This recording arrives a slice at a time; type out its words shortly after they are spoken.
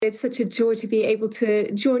It's such a joy to be able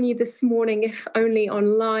to join you this morning, if only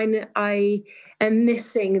online. I am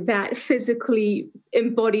missing that physically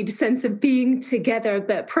embodied sense of being together,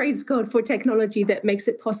 but praise God for technology that makes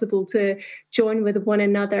it possible to join with one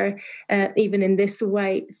another, even in this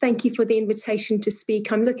way. Thank you for the invitation to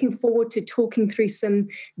speak. I'm looking forward to talking through some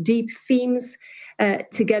deep themes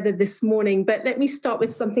together this morning, but let me start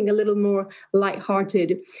with something a little more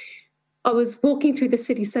lighthearted. I was walking through the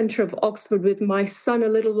city centre of Oxford with my son a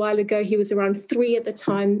little while ago. He was around 3 at the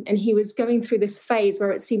time, and he was going through this phase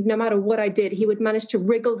where it seemed no matter what I did, he would manage to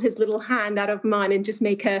wriggle his little hand out of mine and just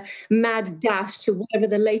make a mad dash to whatever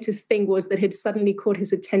the latest thing was that had suddenly caught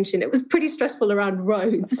his attention. It was pretty stressful around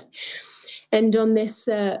roads. And on this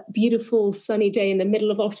beautiful sunny day in the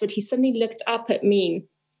middle of Oxford, he suddenly looked up at me,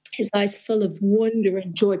 his eyes full of wonder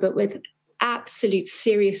and joy, but with absolute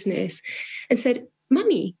seriousness, and said,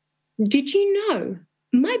 "Mummy, did you know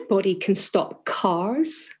my body can stop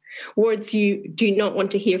cars?" Words you do not want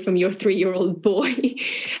to hear from your 3-year-old boy.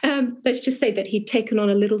 Let's just say that he'd taken on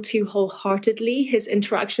a little too wholeheartedly his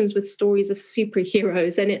interactions with stories of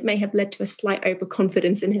superheroes, and it may have led to a slight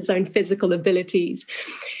overconfidence in his own physical abilities.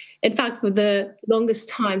 In fact, for the longest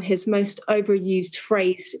time, his most overused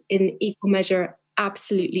phrase, in equal measure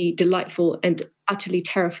absolutely delightful and utterly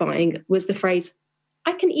terrifying, was the phrase,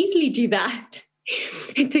 "I can easily do that."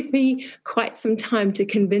 It took me quite some time to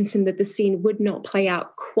convince him that the scene would not play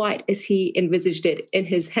out quite as he envisaged it in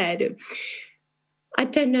his head. I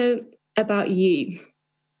don't know about you,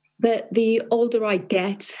 but the older I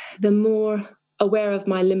get, the more aware of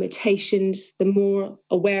my limitations, the more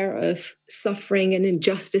aware of suffering and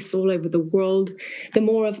injustice all over the world, the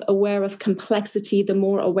more aware of complexity, the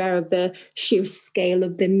more aware of the sheer scale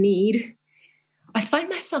of the need. I find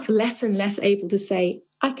myself less and less able to say,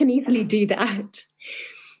 "I can easily do that."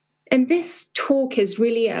 And this talk is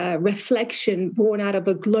really a reflection born out of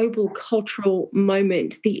a global cultural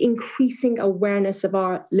moment, the increasing awareness of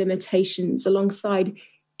our limitations alongside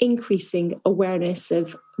increasing awareness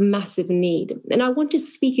of massive need. And I want to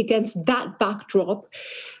speak against that backdrop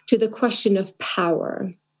to the question of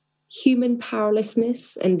power, human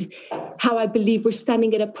powerlessness, and how I believe we're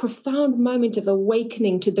standing at a profound moment of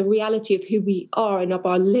awakening to the reality of who we are and of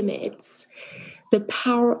our limits, the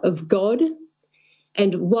power of God,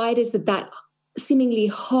 and why it is that seemingly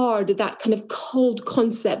hard, that kind of cold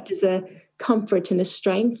concept is a comfort and a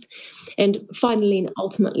strength. And finally and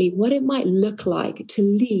ultimately, what it might look like to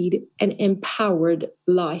lead an empowered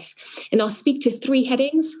life. And I'll speak to 3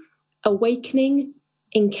 headings: awakening,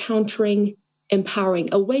 encountering, empowering.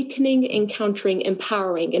 Awakening, encountering,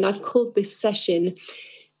 empowering. And I've called this session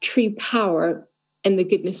True Power and the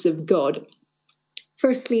Goodness of God.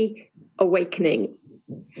 Firstly, awakening.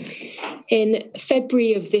 In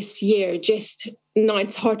February of this year,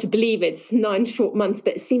 it's hard to believe it's 9 short months,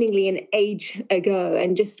 but seemingly an age ago,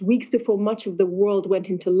 and just weeks before much of the world went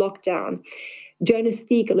into lockdown, Jonas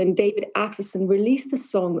Thiegel and David Axelson released the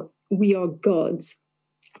song, "We Are Gods."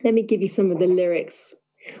 Let me give you some of the lyrics.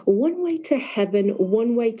 "One way to heaven,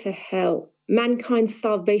 one way to hell. Mankind's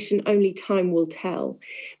salvation only time will tell.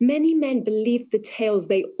 Many men believe the tales,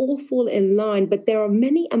 they all fall in line, but there are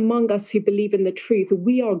many among us who believe in the truth.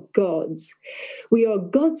 We are gods. We are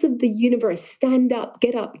gods of the universe. Stand up,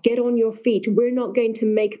 get on your feet. We're not going to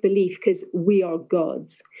make believe because we are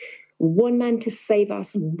gods. One man to save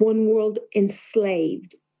us, one world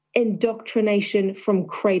enslaved. Indoctrination from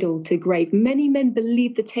cradle to grave. Many men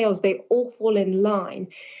believe the tales, they all fall in line,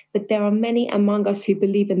 but there are many among us who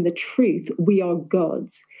believe in the truth. We are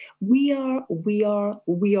gods. We are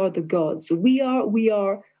the gods. We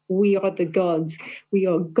are the gods. We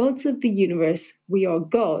are gods of the universe. We are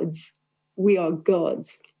gods. We are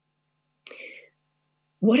gods."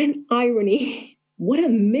 What an irony. What a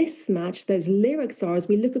mismatch those lyrics are as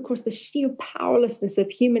we look across the sheer powerlessness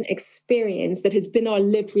of human experience that has been our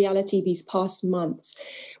lived reality these past months.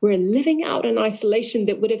 We're living out an isolation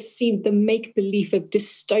that would have seemed the make-believe of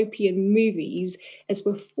dystopian movies as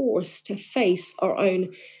we're forced to face our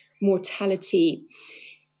own mortality.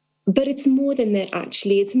 But it's more than that,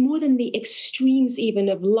 actually. It's more than the extremes even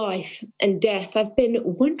of life and death. I've been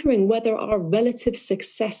wondering whether our relative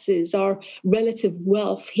successes, our relative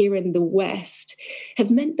wealth here in the West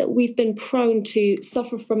have meant that we've been prone to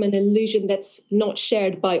suffer from an illusion that's not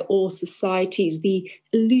shared by all societies, the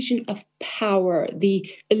illusion of power, the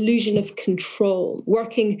illusion of control,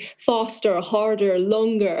 working faster, harder,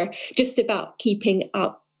 longer, just about keeping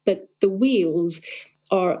up. But the wheels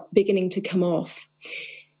are beginning to come off.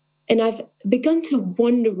 And I've begun to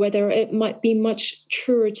wonder whether it might be much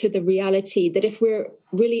truer to the reality that if we're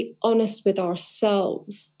really honest with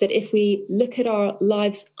ourselves, that if we look at our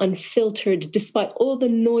lives unfiltered, despite all the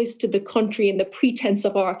noise to the contrary and the pretense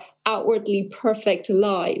of our outwardly perfect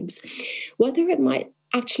lives, whether it might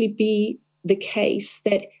actually be the case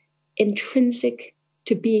that intrinsic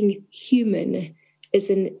to being human is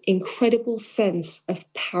an incredible sense of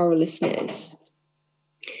powerlessness.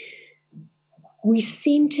 We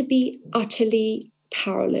seem to be utterly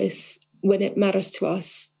powerless when it matters to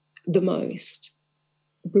us the most.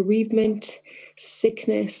 Bereavement,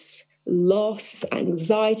 sickness, loss,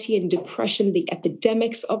 anxiety and depression, the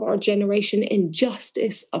epidemics of our generation,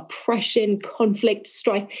 injustice, oppression, conflict,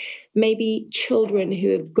 strife, maybe children who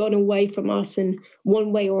have gone away from us in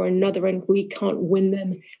one way or another and we can't win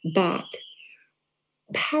them back.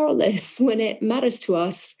 Powerless when it matters to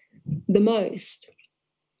us the most.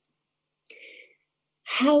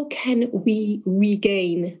 How can we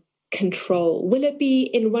regain control? Will it be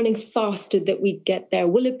in running faster that we get there?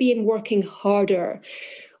 Will it be in working harder?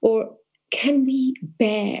 Or can we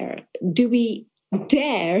bear? Do we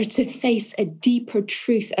dare to face a deeper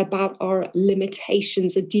truth about our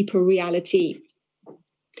limitations, a deeper reality?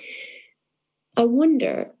 I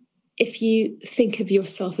wonder if you think of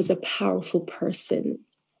yourself as a powerful person.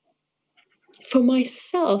 For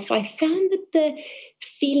myself, I found that the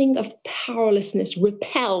feeling of powerlessness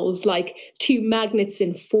repels like two magnets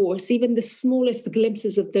in force, even the smallest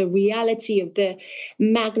glimpses of the reality of the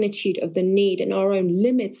magnitude of the need and our own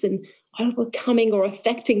limits and overcoming or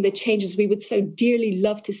affecting the changes we would so dearly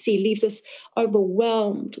love to see leaves us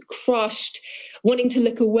overwhelmed, crushed, wanting to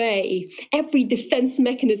look away. Every defense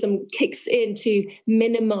mechanism kicks in to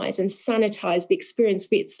minimize and sanitize the experience.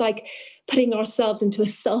 It's like putting ourselves into a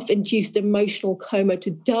self-induced emotional coma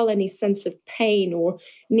to dull any sense of pain or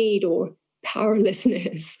need or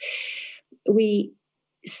powerlessness. We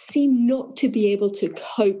seem not to be able to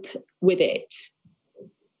cope with it.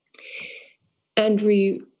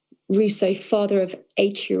 Andrew Russo, father of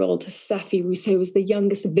 8-year-old Safi Russo, was the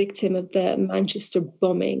youngest victim of the Manchester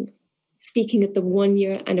bombing. Speaking at the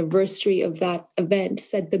 1-year anniversary of that event,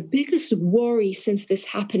 said the biggest worry since this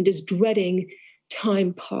happened is dreading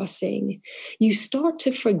time passing. You start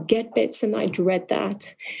to forget bits, and I dread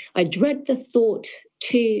that. I dread the thought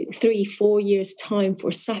 2, 3, 4 years' time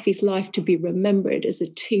for Safi's life to be remembered as a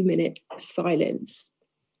 2-minute silence.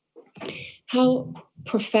 How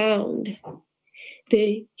profound.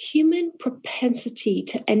 The human propensity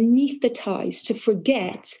to anesthetize, to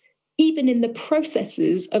forget, even in the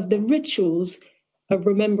processes of the rituals of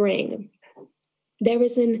remembering. There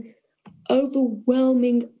is an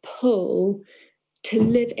overwhelming pull to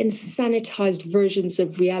live in sanitized versions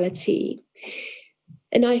of reality.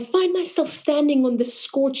 And I find myself standing on the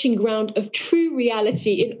scorching ground of true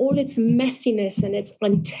reality in all its messiness and its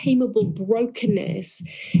untamable brokenness,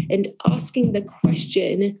 and asking the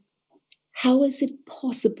question, how is it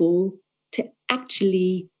possible to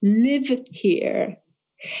actually live here?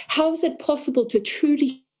 How is it possible to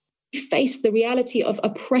truly face the reality of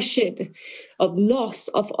oppression, of loss,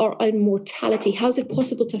 of our own mortality? How is it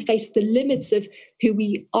possible to face the limits of who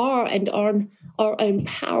we are and our own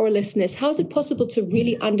powerlessness? How is it possible to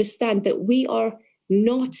really understand that we are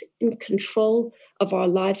not in control of our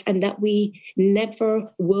lives and that we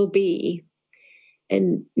never will be,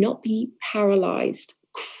 and not be paralyzed,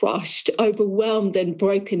 crushed, overwhelmed, and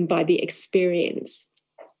broken by the experience?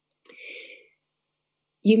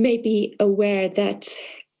 You may be aware that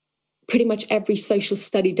pretty much every social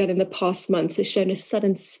study done in the past months has shown a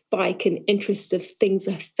sudden spike in interest of things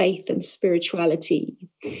of faith and spirituality.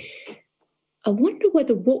 I wonder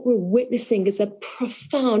whether what we're witnessing is a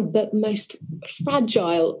profound but most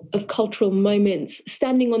fragile of cultural moments,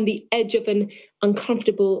 standing on the edge of an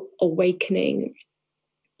uncomfortable awakening.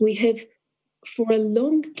 We have, for a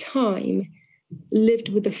long time, lived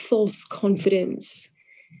with a false confidence.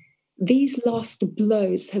 These last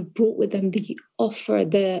blows have brought with them the offer,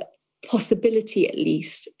 the possibility at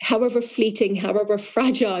least, however fleeting, however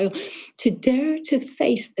fragile, to dare to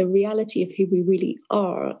face the reality of who we really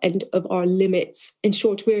are and of our limits. In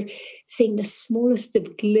short, we're seeing the smallest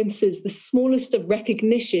of glimpses, the smallest of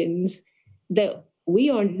recognitions that we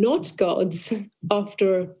are not gods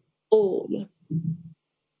after all.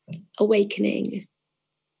 Awakening.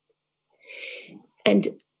 And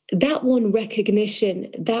that one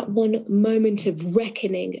recognition, that one moment of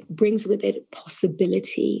reckoning brings with it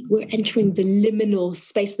possibility. We're entering the liminal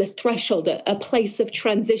space, the threshold, a place of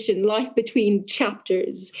transition, life between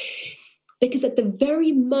chapters. Because at the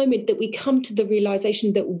very moment that we come to the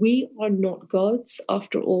realization that we are not gods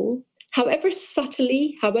after all, However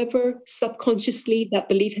subtly, however subconsciously that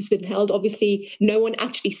belief has been held, obviously no one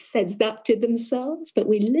actually says that to themselves, but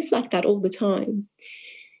we live like that all the time.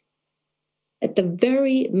 At the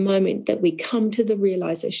very moment that we come to the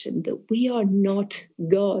realization that we are not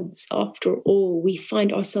gods after all, we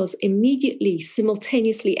find ourselves immediately,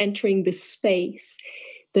 simultaneously entering this space,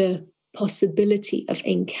 the possibility of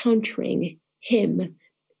encountering Him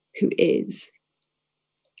who is.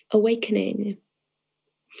 Awakening.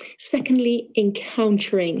 Secondly,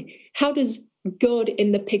 encountering. How does God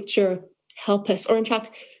in the picture help us? Or in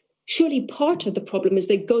fact, surely part of the problem is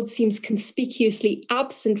that God seems conspicuously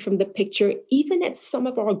absent from the picture, even at some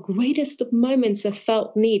of our greatest of moments of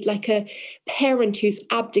felt need, like a parent who's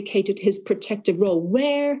abdicated his protective role.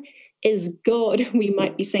 Where is God? We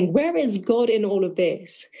might be saying, where is God in all of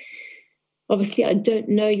this? Obviously, I don't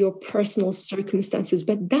know your personal circumstances,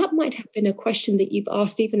 but that might have been a question that you've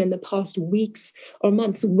asked even in the past weeks or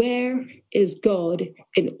months. Where is God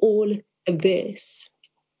in all of this?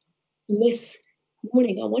 This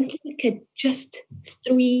morning, I want to look at just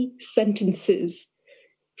 3 sentences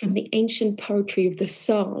from the ancient poetry of the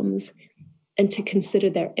Psalms and to consider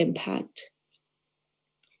their impact.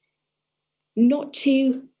 Not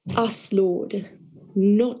to us, Lord,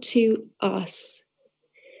 not to us,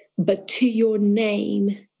 but to your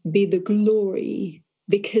name be the glory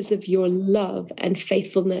because of your love and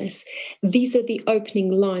faithfulness. These are the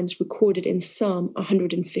opening lines recorded in Psalm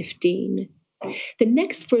 115. The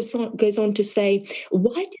next verse goes on to say,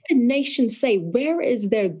 why did the nations say, where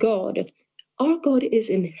is their God? Our God is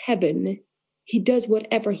in heaven. He does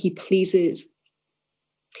whatever he pleases.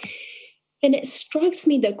 And it strikes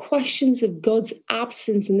me that questions of God's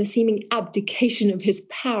absence and the seeming abdication of his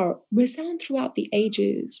power resound throughout the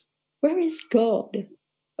ages. Where is God?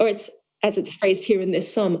 Or it's, as it's phrased here in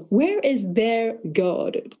this psalm, where is their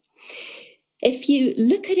God? If you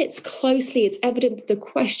look at it closely, it's evident that the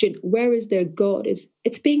question, where is their God,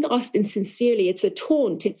 it's being asked insincerely. It's a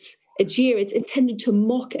taunt, it's a jeer, it's intended to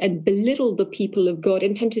mock and belittle the people of God,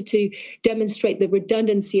 intended to demonstrate the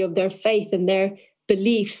redundancy of their faith and their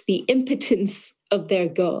beliefs, the impotence of their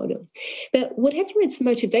God. But whatever its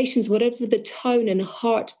motivations, whatever the tone and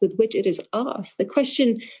heart with which it is asked, the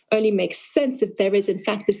question only makes sense if there is, in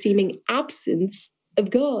fact, the seeming absence of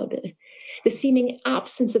God, the seeming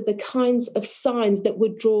absence of the kinds of signs that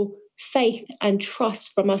would draw faith and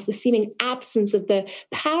trust from us, the seeming absence of the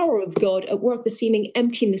power of God at work, the seeming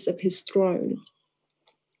emptiness of his throne.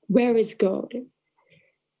 Where is God?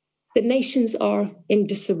 The nations are in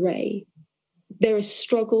disarray. There is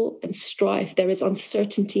struggle and strife. There is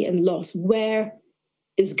uncertainty and loss. Where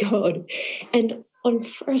is God? And on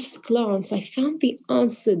first glance, I found the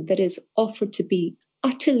answer that is offered to be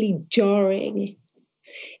utterly jarring.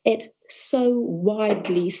 It so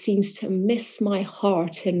widely seems to miss my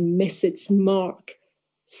heart and miss its mark.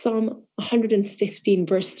 Psalm 115,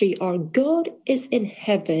 verse 3, our God is in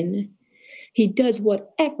heaven. He does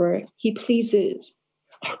whatever he pleases.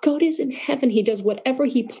 Our God is in heaven. He does whatever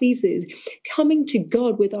he pleases. Coming to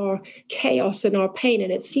God with our chaos and our pain.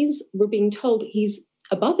 And it seems we're being told he's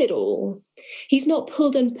above it all. He's not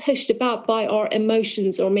pulled and pushed about by our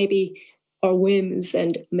emotions or maybe our whims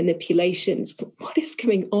and manipulations. But what is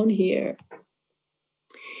going on here?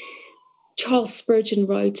 Charles Spurgeon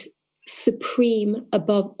wrote, supreme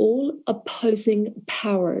above all opposing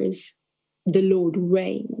powers, the Lord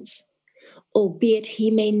reigns. Albeit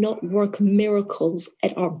he may not work miracles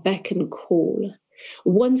at our beck and call.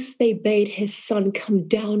 Once they bade his son come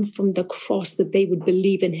down from the cross that they would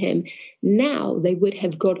believe in him. Now they would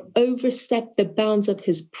have God overstepped the bounds of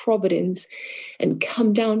his providence and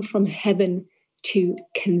come down from heaven to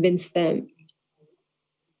convince them.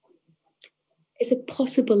 Is it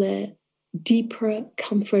possible a deeper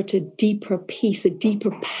comfort, a deeper peace, a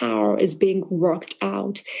deeper power is being worked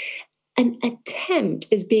out? An attempt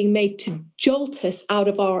is being made to jolt us out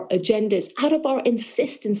of our agendas, out of our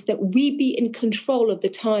insistence that we be in control of the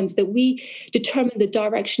times, that we determine the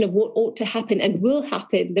direction of what ought to happen and will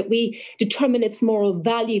happen, that we determine its moral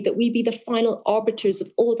value, that we be the final arbiters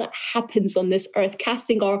of all that happens on this earth,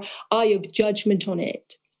 casting our eye of judgment on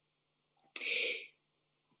it.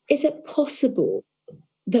 Is it possible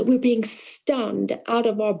that we're being stunned out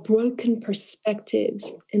of our broken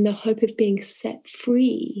perspectives in the hope of being set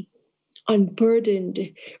free, unburdened,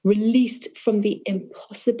 released from the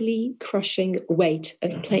impossibly crushing weight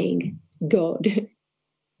of playing God?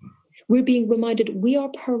 We're being reminded we are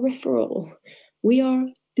peripheral. We are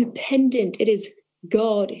dependent. It is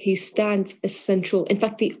God who stands as central. In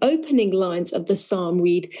fact, the opening lines of the psalm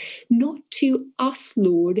read, not to us,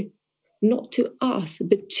 Lord, not to us,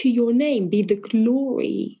 but to your name be the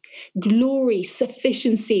glory Glory,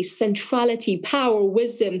 sufficiency, centrality, power,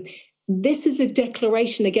 wisdom. This is a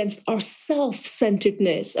declaration against our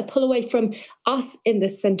self-centeredness, a pull away from us in the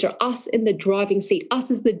center, us in the driving seat,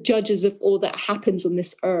 us as the judges of all that happens on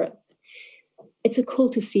this earth. It's a call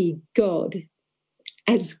to see God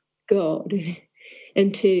as God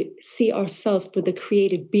and to see ourselves for the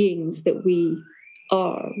created beings that we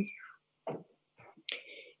are.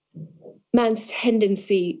 Man's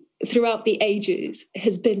tendency throughout the ages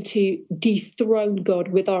has been to dethrone God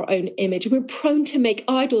with our own image. We're prone to make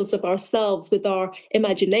idols of ourselves with our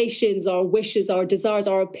imaginations, our wishes, our desires,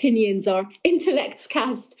 our opinions, our intellects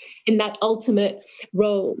cast in that ultimate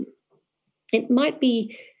role. It might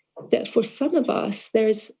be that for some of us,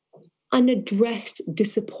 there's unaddressed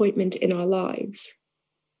disappointment in our lives.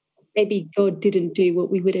 Maybe God didn't do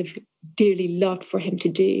what we would have dearly loved for him to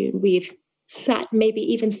do. We've sat maybe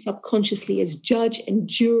even subconsciously as judge and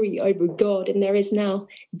jury over God, and there is now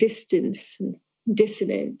distance and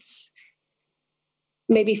dissonance.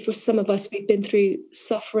 Maybe for some of us, we've been through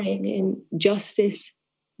suffering, injustice,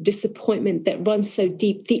 disappointment that runs so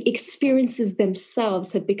deep. The experiences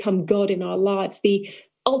themselves have become God in our lives. The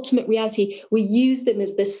ultimate reality, we use them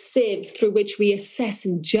as the sieve through which we assess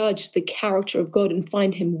and judge the character of God and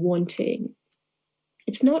find him wanting.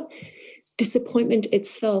 It's not disappointment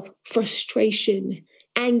itself, frustration,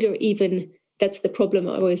 anger even. That's the problem.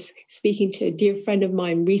 I was speaking to a dear friend of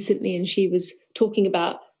mine recently, and she was talking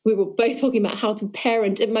about, we were both talking about how to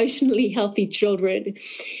parent emotionally healthy children.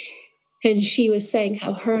 And she was saying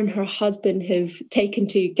how her and her husband have taken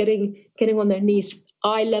to getting on their knees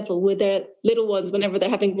eye level with their little ones whenever they're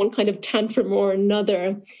having one kind of tantrum or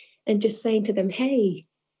another, and just saying to them, hey,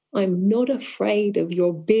 I'm not afraid of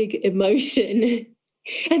your big emotion.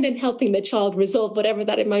 And then helping the child resolve whatever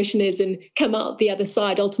that emotion is and come out the other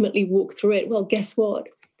side, ultimately walk through it. Well, guess what?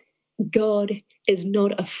 God is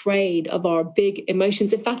not afraid of our big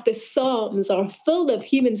emotions. In fact, the Psalms are full of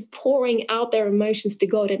humans pouring out their emotions to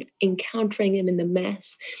God and encountering him in the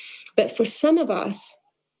mess. But for some of us,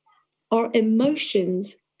 our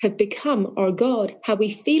emotions have become our God. How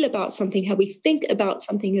we feel about something, how we think about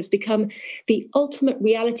something has become the ultimate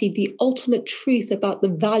reality, the ultimate truth about the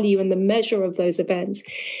value and the measure of those events.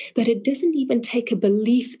 But it doesn't even take a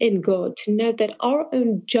belief in God to know that our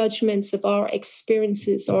own judgments of our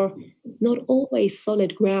experiences are not always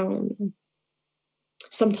solid ground.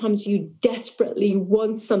 Sometimes you desperately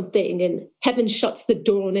want something and heaven shuts the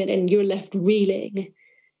door on it and you're left reeling,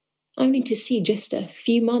 only to see just a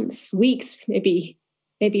few months, weeks, maybe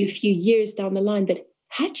a few years down the line that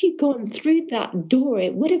had you gone through that door,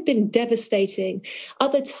 it would have been devastating.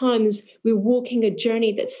 Other times we're walking a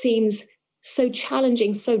journey that seems so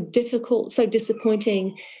challenging, so difficult, so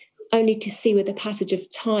disappointing, only to see with the passage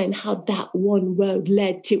of time how that one road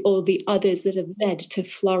led to all the others that have led to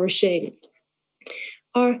flourishing.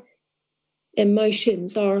 Our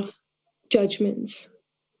emotions, our judgments,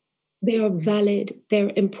 they are valid,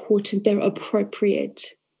 they're important, they're appropriate.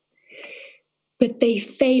 But they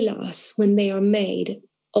fail us when they are made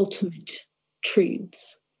ultimate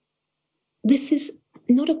truths. This is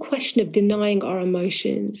not a question of denying our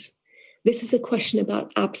emotions. This is a question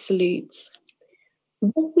about absolutes.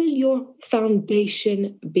 What will your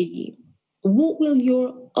foundation be? What will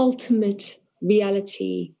your ultimate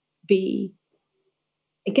reality be?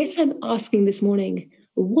 I guess I'm asking this morning,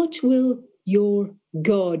 what will your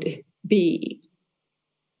God be?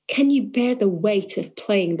 Can you bear the weight of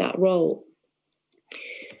playing that role?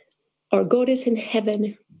 Our God is in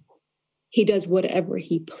heaven. He does whatever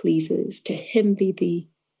he pleases. To him be the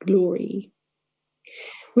glory.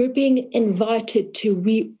 We're being invited to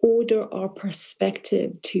reorder our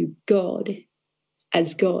perspective to God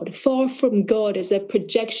as God. Far from God as a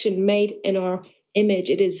projection made in our image.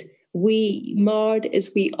 It is we, marred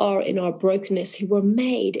as we are in our brokenness, who were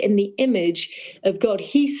made in the image of God.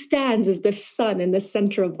 He stands as the sun in the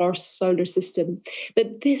center of our solar system.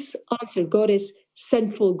 But this answer, God is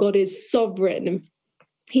central, God is sovereign.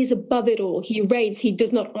 He's above it all. He reigns. He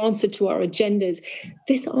does not answer to our agendas.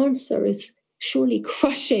 This answer is surely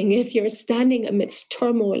crushing if you're standing amidst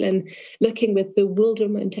turmoil and looking with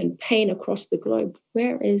bewilderment and pain across the globe.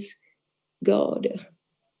 Where is God?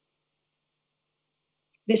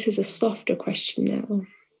 This is a softer question now.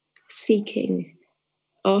 Seeking,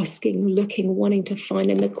 asking, looking, wanting to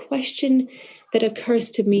find. And the question that occurs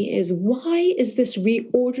to me is, why is this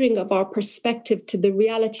reordering of our perspective to the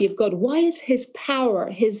reality of God? Why is his power,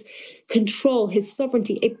 his control, his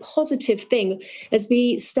sovereignty a positive thing as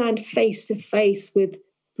we stand face to face with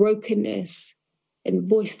brokenness and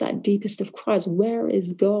voice that deepest of cries? Where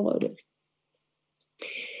is God?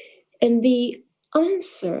 And the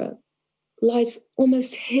answer lies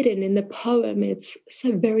almost hidden in the poem. It's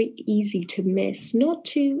so very easy to miss. Not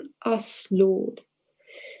to us, Lord,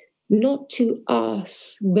 not to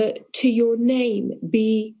us, but to your name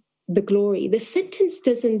be the glory. The sentence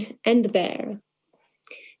doesn't end there.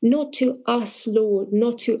 Not to us, Lord,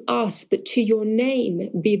 not to us, but to your name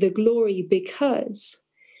be the glory because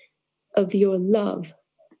of your love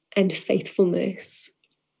and faithfulness.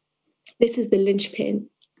 This is the linchpin.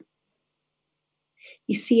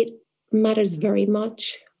 You see, it matters very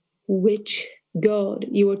much which God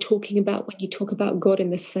you are talking about when you talk about God in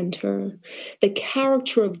the center. The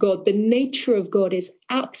character of God, the nature of God is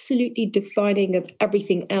absolutely defining of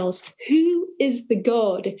everything else. Who is the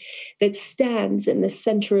God that stands in the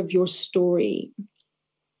center of your story?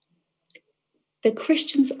 The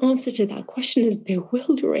Christian's answer to that question is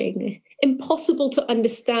bewildering, impossible to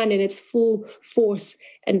understand in its full force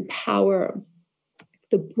and power.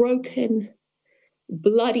 The broken,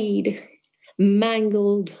 bloodied,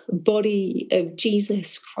 mangled body of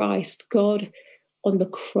Jesus Christ, God on the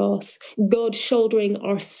cross, God shouldering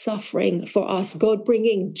our suffering for us, God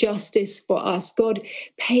bringing justice for us, God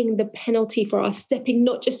paying the penalty for us, stepping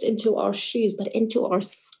not just into our shoes, but into our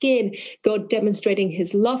skin, God demonstrating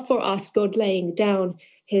his love for us, God laying down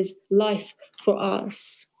his life for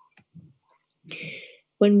us.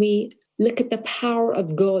 When we look at the power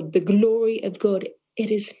of God, the glory of God,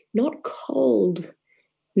 it is not cold,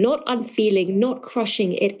 not unfeeling, not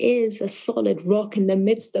crushing. It is a solid rock in the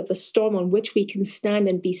midst of a storm on which we can stand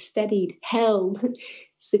and be steadied, held,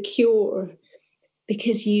 secure,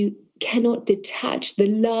 because you cannot detach the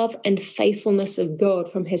love and faithfulness of God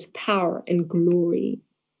from his power and glory.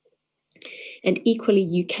 And equally,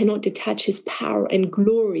 you cannot detach his power and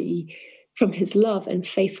glory from his love and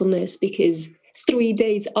faithfulness, because 3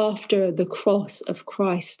 days after the cross of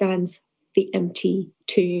Christ stands the empty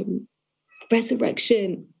tomb.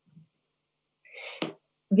 Resurrection.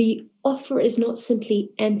 The offer is not simply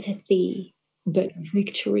empathy, but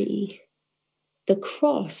victory. The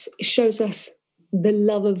cross shows us the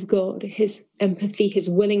love of God, his empathy, his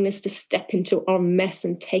willingness to step into our mess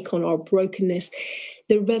and take on our brokenness.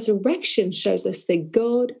 The resurrection shows us that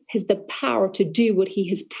God has the power to do what he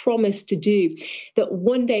has promised to do, that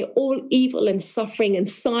one day all evil and suffering and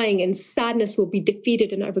sighing and sadness will be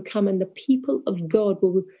defeated and overcome, and the people of God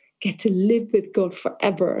will get to live with God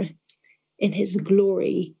forever in his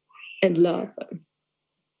glory and love.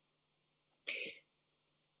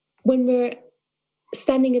 When we're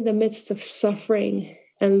standing in the midst of suffering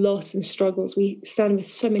and loss and struggles, we stand with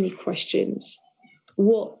so many questions.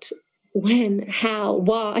 What, when, how,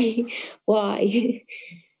 why, why?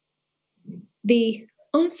 The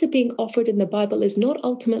answer being offered in the Bible is not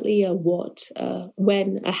ultimately a what, a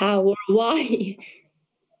when, a how, or a why.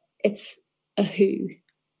 It's a who.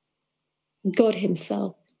 God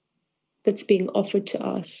himself that's being offered to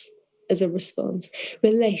us as a response.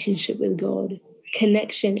 Relationship with God,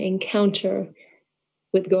 connection, encounter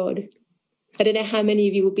with God. I don't know how many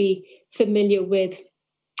of you will be familiar with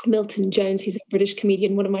Milton Jones. He's a British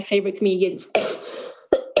comedian, one of my favorite comedians.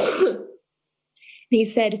 He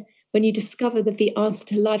said, when you discover that the answer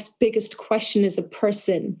to life's biggest question is a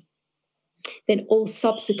person, then all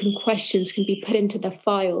subsequent questions can be put into the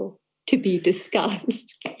file to be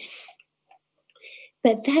discussed.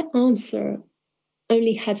 But that answer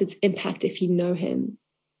only has its impact if you know him.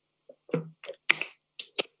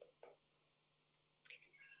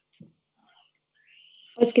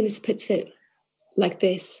 Oskinus puts it like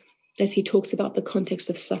this, as he talks about the context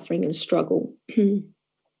of suffering and struggle.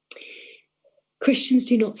 Christians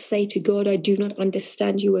do not say to God, I do not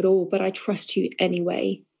understand you at all, but I trust you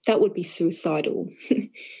anyway. That would be suicidal.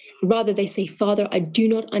 Rather, they say, Father, I do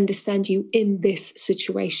not understand you in this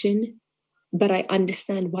situation, but I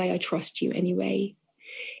understand why I trust you anyway.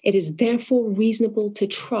 It is therefore reasonable to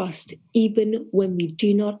trust even when we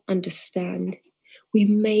do not understand. We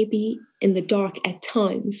may be in the dark at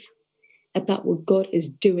times about what God is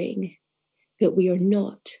doing, but we are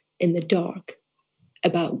not in the dark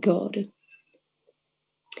about God.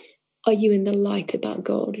 Are you in the light about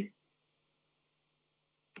God?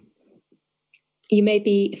 You may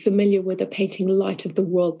be familiar with the painting Light of the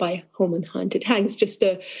World by Holman Hunt. It hangs just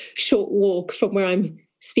a short walk from where I'm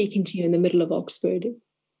speaking to you in the middle of Oxford.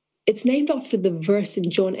 It's named after the verse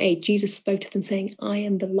in John 8. Jesus spoke to them saying, I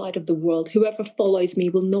am the light of the world. Whoever follows me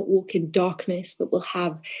will not walk in darkness, but will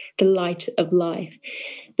have the light of life.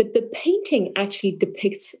 But the painting actually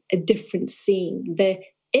depicts a different scene. The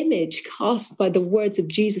image cast by the words of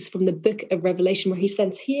Jesus from the book of Revelation, where he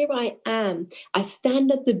says, here I am. I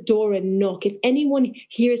stand at the door and knock. If anyone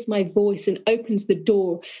hears my voice and opens the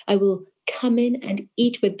door, I will come in and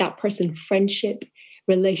eat with that person. Friendship,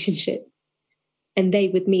 relationship, and they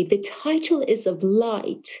with me. The title is of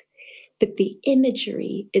light, but the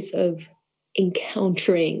imagery is of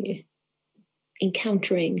encountering,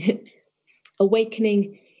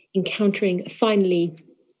 awakening, encountering, finally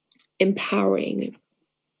empowering.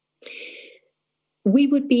 We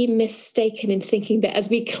would be mistaken in thinking that as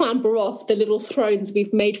we clamber off the little thrones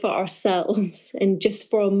we've made for ourselves, and just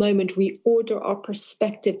for a moment reorder our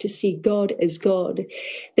perspective to see God as God,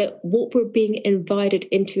 that what we're being invited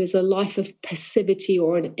into is a life of passivity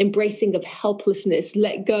or an embracing of helplessness,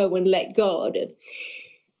 let go and let God.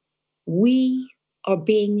 We are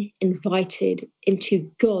being invited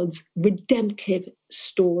into God's redemptive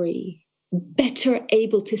story, better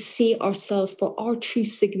able to see ourselves for our true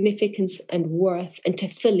significance and worth, and to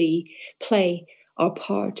fully play our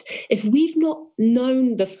part. If we've not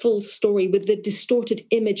known the full story with the distorted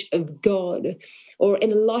image of God, or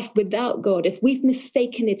in a life without God, if we've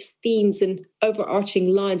mistaken its themes and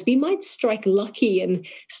overarching lines, we might strike lucky and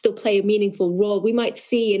still play a meaningful role. We might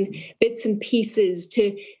see in bits and pieces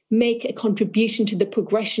to make a contribution to the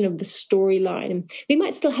progression of the storyline. We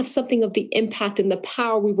might still have something of the impact and the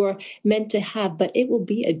power we were meant to have, but it will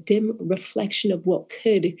be a dim reflection of what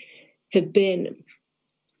could have been.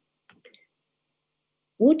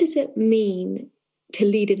 What does it mean to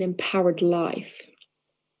lead an empowered life?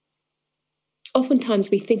 Oftentimes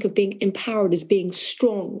we think of being empowered as being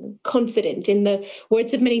strong, confident, in the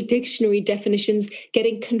words of many dictionary definitions,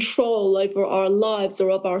 getting control over our lives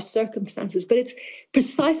or of our circumstances. But it's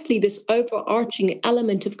precisely this overarching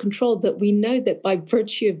element of control that we know that by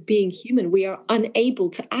virtue of being human, we are unable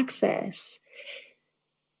to access.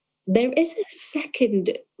 There is a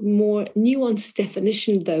second, more nuanced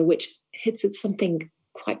definition, though, which hits at something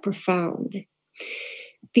quite profound.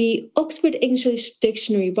 The Oxford English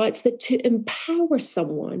Dictionary writes that to empower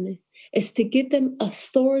someone is to give them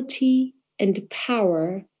authority and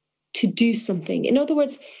power to do something. In other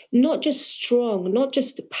words, not just strong, not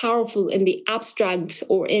just powerful in the abstract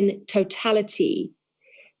or in totality,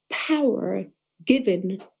 power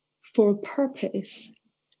given for a purpose.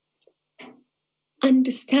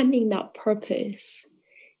 Understanding that purpose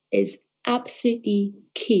is absolutely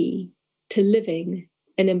key to living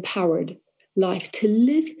an empowered life. To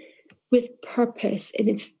live with purpose in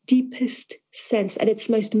its deepest sense, at its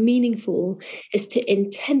most meaningful, is to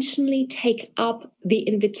intentionally take up the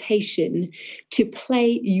invitation to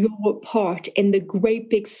play your part in the great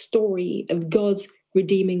big story of God's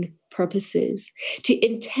redeeming purposes, to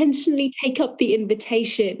intentionally take up the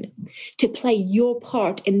invitation to play your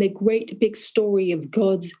part in the great big story of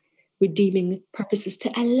God's redeeming purposes,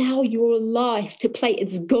 to allow your life to play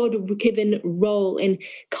its God-given role in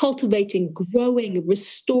cultivating, growing,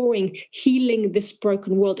 restoring, healing this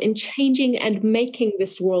broken world, in changing and making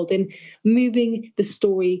this world, in moving the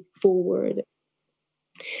story forward.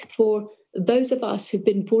 For those of us who've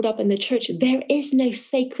been brought up in the church, there is no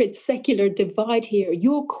sacred secular divide here.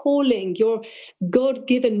 Your calling, your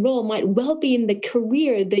God-given role might well be in the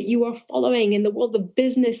career that you are following in the world of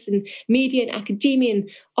business and media and academia and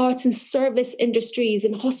arts and service industries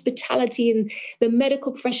and hospitality and the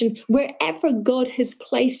medical profession. Wherever God has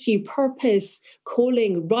placed you, purpose,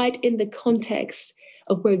 calling, right in the context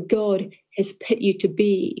of where God has put you to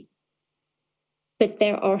be. But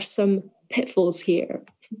there are some pitfalls here.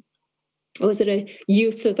 I was at a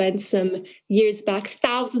youth event some years back,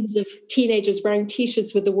 thousands of teenagers wearing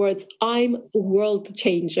T-shirts with the words, "I'm a world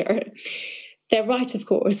changer." They're right, of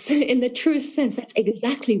course. In the truest sense, that's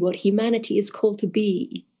exactly what humanity is called to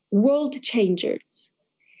be, world changers.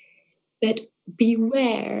 But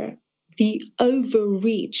beware the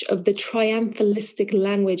overreach of the triumphalistic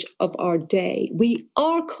language of our day. We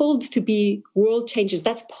are called to be world changers.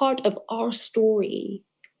 That's part of our story.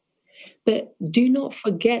 But do not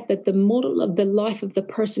forget that the model of the life of the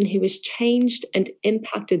person who has changed and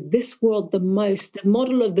impacted this world the most, the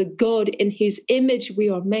model of the God in whose image we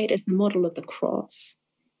are made, is the model of the cross.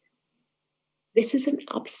 This is an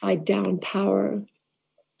upside down power.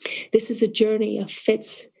 This is a journey of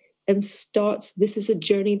fits and starts. This is a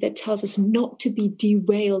journey that tells us not to be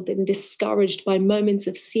derailed and discouraged by moments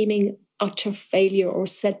of seeming utter failure or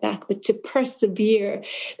setback, but to persevere,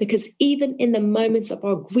 because even in the moments of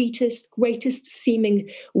our greatest seeming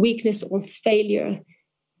weakness or failure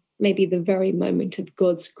may be the very moment of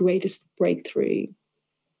God's greatest breakthrough.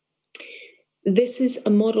 This is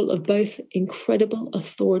a model of both incredible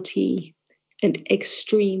authority and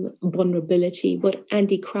extreme vulnerability, what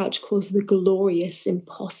Andy Crouch calls the glorious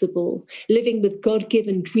impossible, living with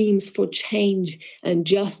God-given dreams for change and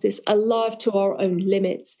justice, alive to our own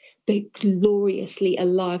limits, but gloriously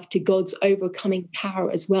alive to God's overcoming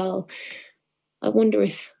power as well. I wonder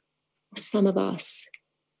if for some of us,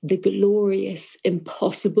 the glorious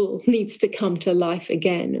impossible needs to come to life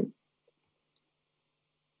again.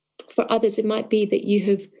 For others, it might be that you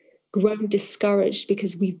have grown discouraged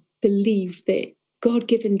because we believe that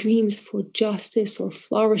God-given dreams for justice or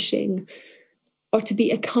flourishing are to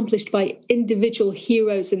be accomplished by individual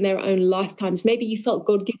heroes in their own lifetimes. Maybe you felt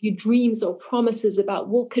God give you dreams or promises about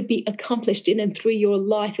what could be accomplished in and through your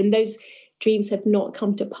life, and those dreams have not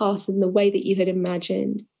come to pass in the way that you had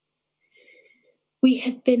imagined. We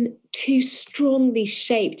have been too strongly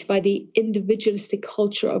shaped by the individualistic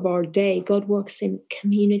culture of our day. God works in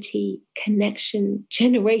community, connection,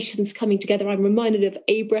 generations coming together. I'm reminded of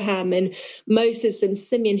Abraham and Moses and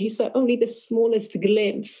Simeon, who saw only the smallest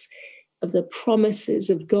glimpse of the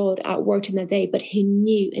promises of God outworked in their day, but he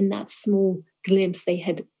knew in that small glimpse they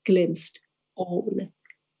had glimpsed all.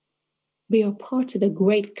 We are part of a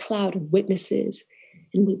great cloud of witnesses,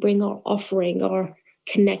 and we bring our offering, our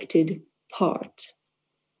connected part.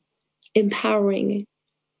 Empowering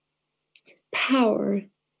power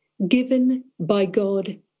given by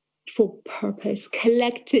God for purpose,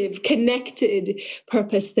 collective, connected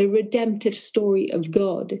purpose, the redemptive story of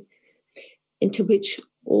God, into which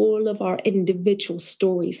all of our individual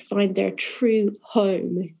stories find their true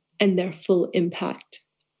home and their full impact.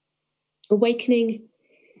 Awakening,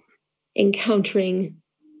 encountering,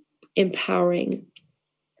 empowering.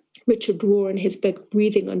 Richard Rohr, in his book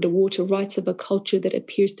Breathing Underwater, writes of a culture that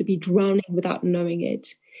appears to be drowning without knowing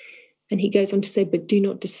it. And he goes on to say, but do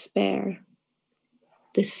not despair.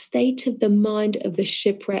 The state of the mind of the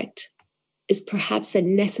shipwrecked is perhaps a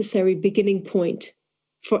necessary beginning point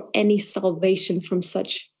for any salvation from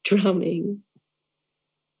such drowning.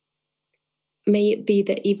 May it be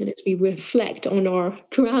that even as we reflect on our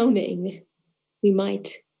drowning, we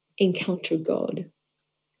might encounter God,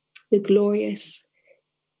 the glorious,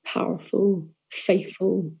 powerful,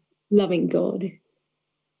 faithful, loving God.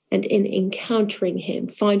 And in encountering him,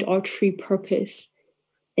 find our true purpose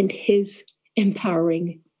and his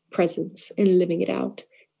empowering presence in living it out.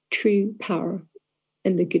 True power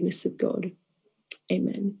and the goodness of God.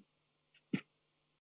 Amen.